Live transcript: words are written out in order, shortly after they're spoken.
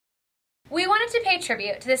We wanted to pay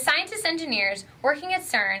tribute to the scientists and engineers working at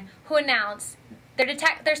CERN who announced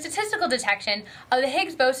their statistical detection of the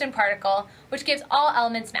Higgs boson particle, which gives all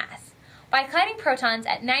elements mass. By colliding protons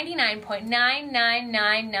at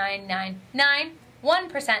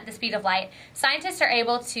 99.9999991% the speed of light, scientists are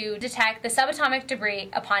able to detect the subatomic debris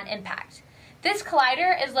upon impact. This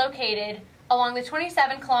collider is located along the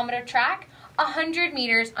 27-kilometer track, 100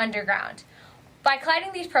 meters underground. By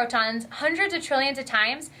colliding these protons hundreds of trillions of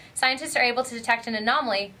times, scientists are able to detect an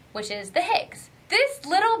anomaly, which is the Higgs. This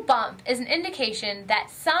little bump is an indication that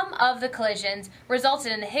some of the collisions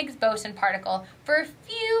resulted in the Higgs boson particle for a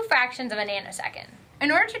few fractions of a nanosecond.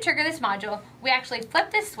 In order to trigger this module, we actually flip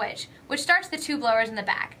this switch, which starts the two blowers in the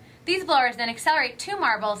back. These blowers then accelerate two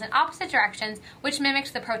marbles in opposite directions, which mimics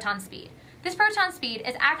the proton speed. This proton speed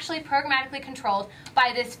is actually programmatically controlled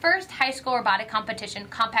by this first high school robotic competition,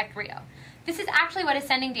 Compact Rio. This is actually what is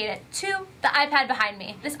sending data to the iPad behind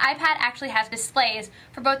me. This iPad actually has displays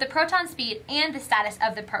for both the proton speed and the status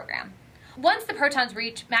of the program. Once the protons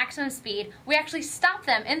reach maximum speed, we actually stop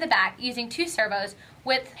them in the back using two servos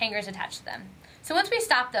with hangers attached to them. So once we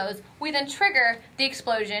stop those, we then trigger the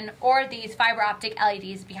explosion or these fiber optic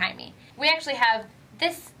LEDs behind me. We actually have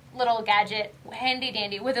this little gadget, handy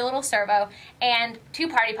dandy, with a little servo and two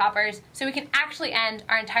party poppers, so we can actually end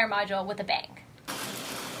our entire module with a bang.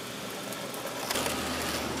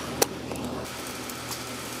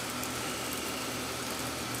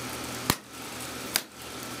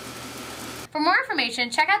 For more information,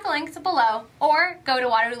 check out the links below or go to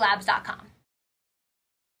waterloolabs.com.